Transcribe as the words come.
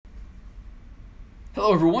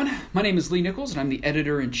Hello everyone, my name is Lee Nichols and I'm the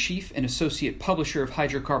Editor-in-Chief and Associate Publisher of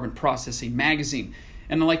Hydrocarbon Processing Magazine,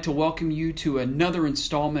 and I'd like to welcome you to another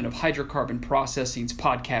installment of Hydrocarbon Processing's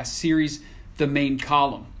podcast series, The Main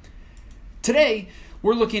Column. Today,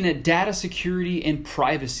 we're looking at data security and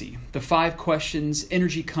privacy, the 5 questions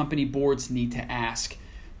energy company boards need to ask.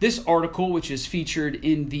 This article, which is featured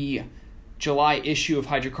in the July issue of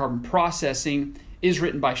Hydrocarbon Processing, is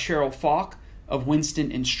written by Cheryl Falk of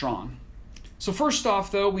Winston & Strawn. So first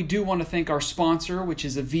off, though, we do want to thank our sponsor, which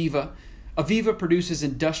is AVEVA. AVEVA produces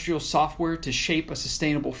industrial software to shape a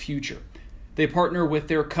sustainable future. They partner with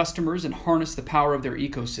their customers and harness the power of their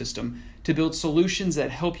ecosystem to build solutions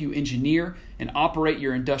that help you engineer and operate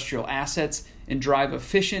your industrial assets and drive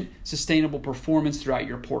efficient, sustainable performance throughout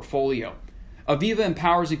your portfolio. AVEVA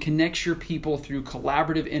empowers and connects your people through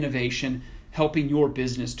collaborative innovation, helping your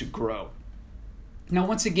business to grow. Now,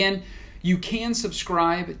 once again, you can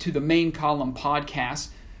subscribe to the Main Column podcast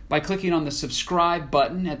by clicking on the subscribe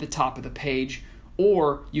button at the top of the page,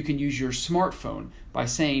 or you can use your smartphone by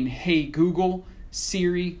saying, "Hey Google,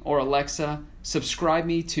 Siri, or Alexa, subscribe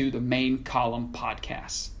me to the Main Column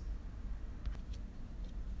podcast."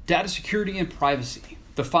 Data security and privacy,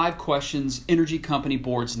 the 5 questions energy company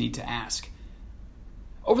boards need to ask.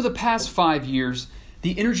 Over the past 5 years,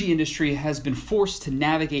 the energy industry has been forced to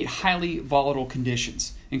navigate highly volatile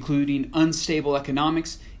conditions, including unstable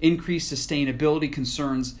economics, increased sustainability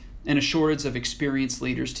concerns, and a shortage of experienced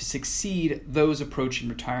leaders to succeed those approaching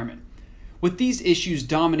retirement. With these issues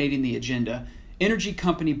dominating the agenda, energy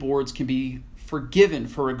company boards can be forgiven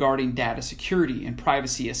for regarding data security and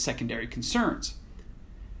privacy as secondary concerns.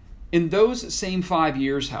 In those same 5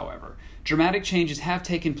 years, however, dramatic changes have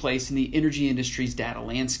taken place in the energy industry's data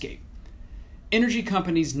landscape. Energy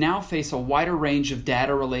companies now face a wider range of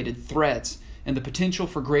data-related threats and the potential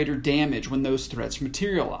for greater damage when those threats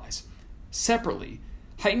materialize. Separately,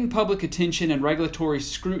 heightened public attention and regulatory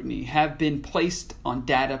scrutiny have been placed on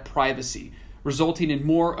data privacy, resulting in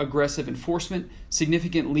more aggressive enforcement,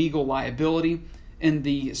 significant legal liability, and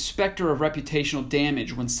the specter of reputational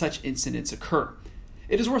damage when such incidents occur.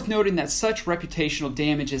 It is worth noting that such reputational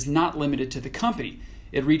damage is not limited to the company.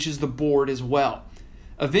 It reaches the board as well.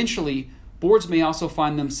 Eventually, boards may also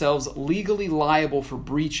find themselves legally liable for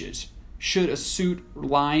breaches should a suit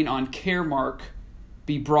relying on Caremark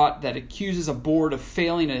be brought that accuses a board of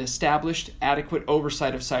failing to establish adequate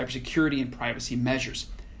oversight of cybersecurity and privacy measures.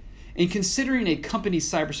 In considering a company's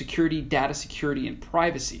cybersecurity, data security, and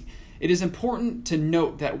privacy, it is important to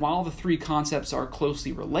note that while the 3 concepts are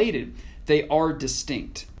closely related, they are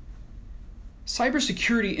distinct.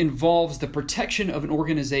 Cybersecurity involves the protection of an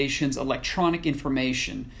organization's electronic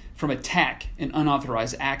information from attack and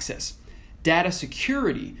unauthorized access. Data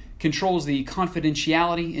security controls the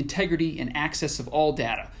confidentiality, integrity, and access of all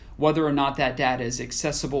data, whether or not that data is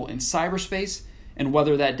accessible in cyberspace and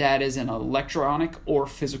whether that data is in electronic or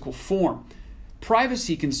physical form.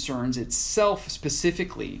 Privacy concerns itself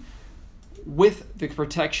specifically with the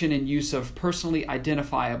protection and use of personally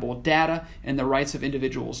identifiable data and the rights of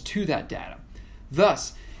individuals to that data.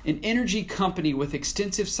 Thus, an energy company with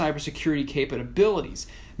extensive cybersecurity capabilities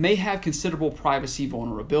may have considerable privacy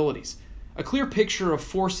vulnerabilities. A clear picture of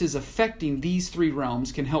forces affecting these 3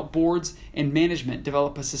 realms can help boards and management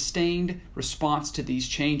develop a sustained response to these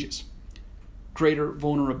changes. Greater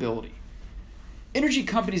vulnerability. Energy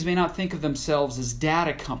companies may not think of themselves as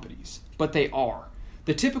data companies, but they are.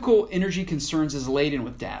 The typical energy concerns is laden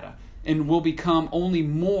with data and will become only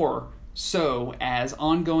more so as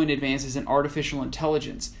ongoing advances in artificial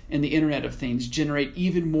intelligence and the Internet of Things generate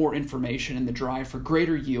even more information in the drive for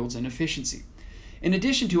greater yields and efficiency. In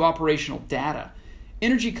addition to operational data,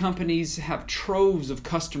 energy companies have troves of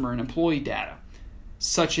customer and employee data,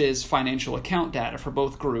 such as financial account data for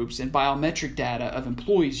both groups and biometric data of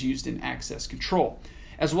employees used in access control,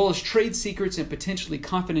 as well as trade secrets and potentially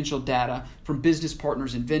confidential data from business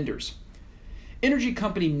partners and vendors. Energy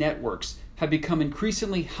company networks have become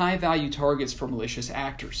increasingly high-value targets for malicious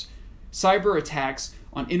actors. Cyber attacks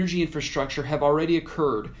on energy infrastructure have already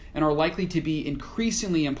occurred and are likely to be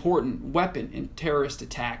increasingly important weapon in terrorist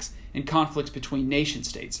attacks and conflicts between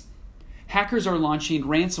nation-states. Hackers are launching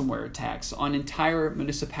ransomware attacks on entire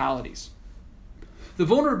municipalities. The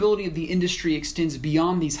vulnerability of the industry extends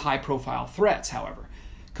beyond these high-profile threats, however.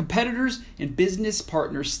 Competitors and business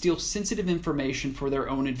partners steal sensitive information for their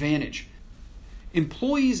own advantage.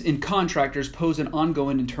 Employees and contractors pose an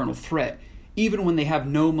ongoing internal threat, even when they have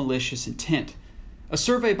no malicious intent. A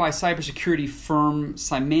survey by cybersecurity firm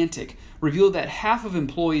Symantec revealed that half of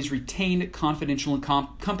employees retained confidential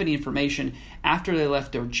company information after they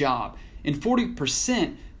left their job, and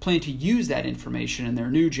 40% plan to use that information in their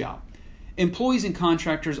new job. Employees and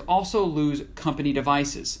contractors also lose company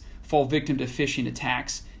devices, fall victim to phishing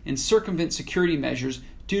attacks, and circumvent security measures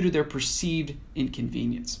due to their perceived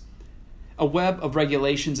inconvenience. A web of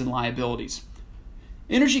regulations and liabilities.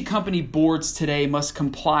 Energy company boards today must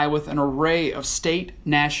comply with an array of state,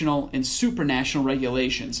 national, and supranational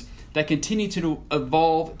regulations that continue to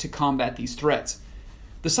evolve to combat these threats.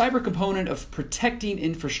 The cyber component of protecting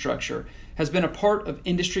infrastructure has been a part of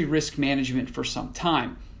industry risk management for some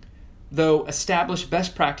time, though established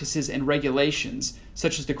best practices and regulations,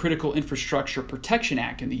 such as the Critical Infrastructure Protection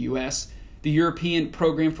Act in the U.S., the European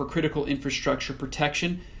Program for Critical Infrastructure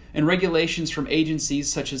Protection, and regulations from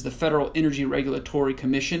agencies such as the Federal Energy Regulatory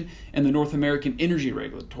Commission and the North American Energy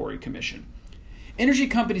Regulatory Commission. Energy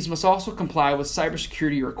companies must also comply with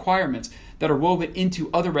cybersecurity requirements that are woven into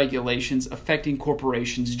other regulations affecting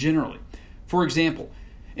corporations generally. For example,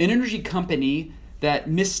 an energy company that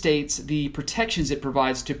misstates the protections it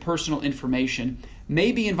provides to personal information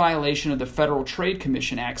may be in violation of the Federal Trade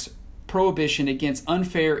Commission Act's prohibition against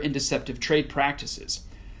unfair and deceptive trade practices.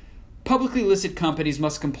 Publicly listed companies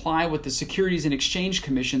must comply with the Securities and Exchange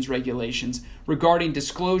Commission's regulations regarding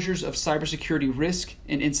disclosures of cybersecurity risk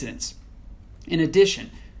and incidents. In addition,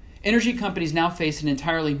 energy companies now face an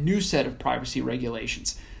entirely new set of privacy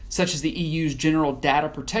regulations, such as the EU's General Data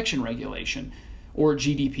Protection Regulation, or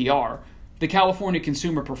GDPR, the California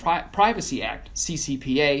Consumer Privacy Act,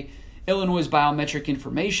 CCPA, Illinois' Biometric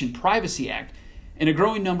Information Privacy Act, and a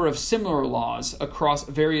growing number of similar laws across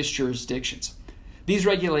various jurisdictions. These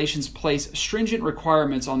regulations place stringent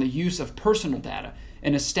requirements on the use of personal data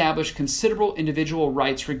and establish considerable individual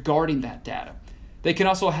rights regarding that data. They can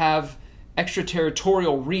also have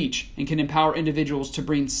extraterritorial reach and can empower individuals to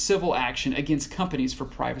bring civil action against companies for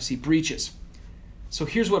privacy breaches. So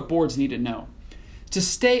here's what boards need to know. To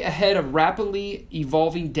stay ahead of rapidly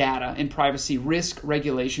evolving data and privacy risk,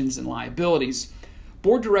 regulations, and liabilities,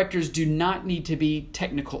 board directors do not need to be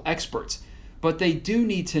technical experts, but they do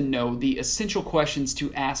need to know the essential questions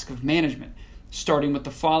to ask of management, starting with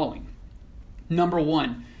the following. Number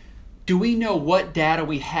 1, do we know what data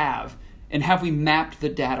we have, and have we mapped the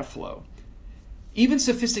data flow? Even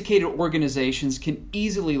sophisticated organizations can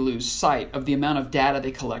easily lose sight of the amount of data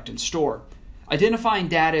they collect and store. Identifying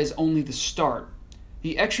data is only the start.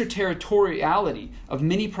 The extraterritoriality of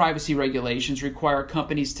many privacy regulations require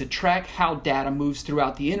companies to track how data moves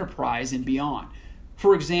throughout the enterprise and beyond.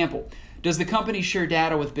 For example, does the company share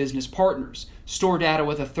data with business partners, store data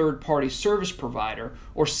with a third-party service provider,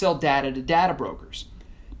 or sell data to data brokers?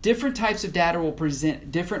 Different types of data will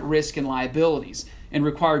present different risks and liabilities and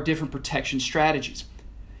require different protection strategies.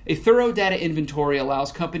 A thorough data inventory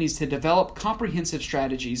allows companies to develop comprehensive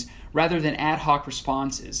strategies rather than ad hoc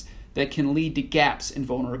responses that can lead to gaps and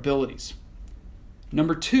vulnerabilities.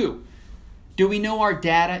 Number 2, do we know our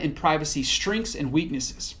data and privacy strengths and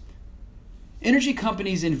weaknesses? Energy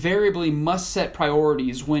companies invariably must set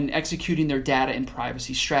priorities when executing their data and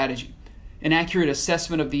privacy strategy. An accurate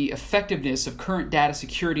assessment of the effectiveness of current data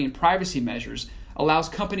security and privacy measures allows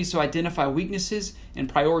companies to identify weaknesses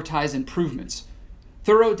and prioritize improvements.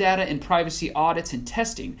 Thorough data and privacy audits and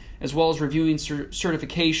testing, as well as reviewing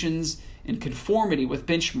certifications and conformity with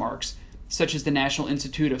benchmarks, such as the National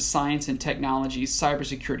Institute of Science and Technology's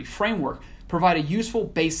Cybersecurity Framework, provide a useful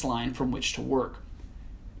baseline from which to work.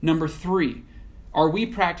 Number 3, are we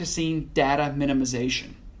practicing data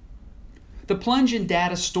minimization? The plunge in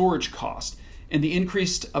data storage cost and the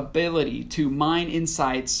increased ability to mine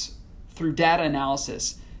insights through data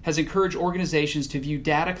analysis has encouraged organizations to view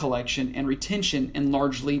data collection and retention in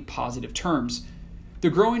largely positive terms. The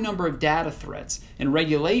growing number of data threats and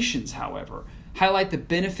regulations, however, highlight the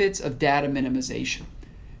benefits of data minimization.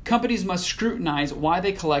 Companies must scrutinize why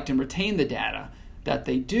they collect and retain the data that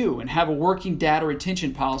they do and have a working data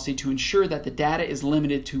retention policy to ensure that the data is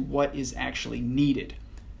limited to what is actually needed.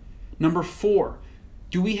 Number 4,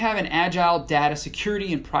 do we have an agile data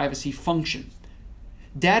security and privacy function?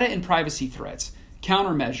 Data and privacy threats,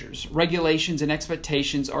 countermeasures, regulations, and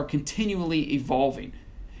expectations are continually evolving.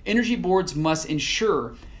 Energy boards must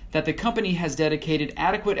ensure that the company has dedicated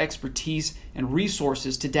adequate expertise and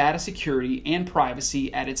resources to data security and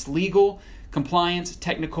privacy at its legal, compliance,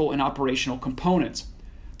 technical, and operational components.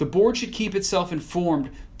 The board should keep itself informed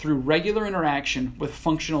through regular interaction with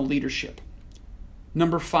functional leadership.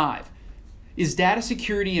 Number 5, is data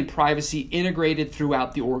security and privacy integrated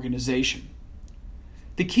throughout the organization?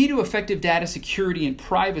 The key to effective data security and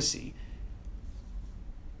privacy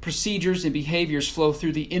procedures and behaviors flow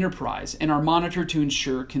through the enterprise and are monitored to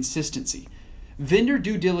ensure consistency. Vendor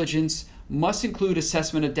due diligence must include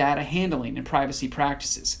assessment of data handling and privacy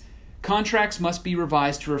practices. Contracts must be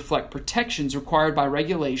revised to reflect protections required by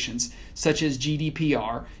regulations such as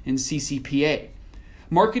GDPR and CCPA.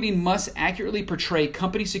 Marketing must accurately portray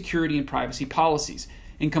company security and privacy policies,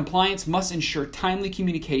 and compliance must ensure timely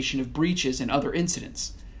communication of breaches and other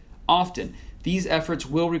incidents. Often, these efforts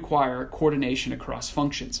will require coordination across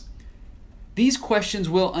functions. These questions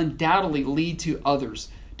will undoubtedly lead to others,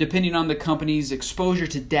 depending on the company's exposure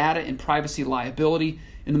to data and privacy liability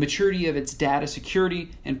and the maturity of its data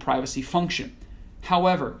security and privacy function.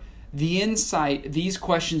 However, the insight these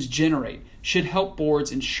questions generate should help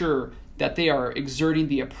boards ensure that they are exerting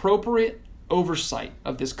the appropriate oversight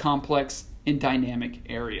of this complex and dynamic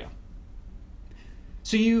area.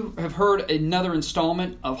 So you have heard another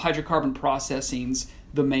installment of Hydrocarbon Processing's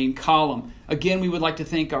The Main Column. Again, we would like to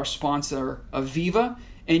thank our sponsor, Aviva,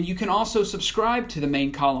 and you can also subscribe to the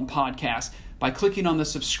Main Column podcast by clicking on the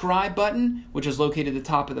subscribe button, which is located at the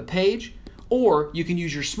top of the page, or you can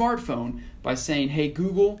use your smartphone by saying, "Hey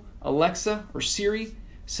Google, Alexa, or Siri,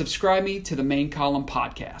 subscribe me to the Main Column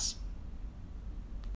podcast."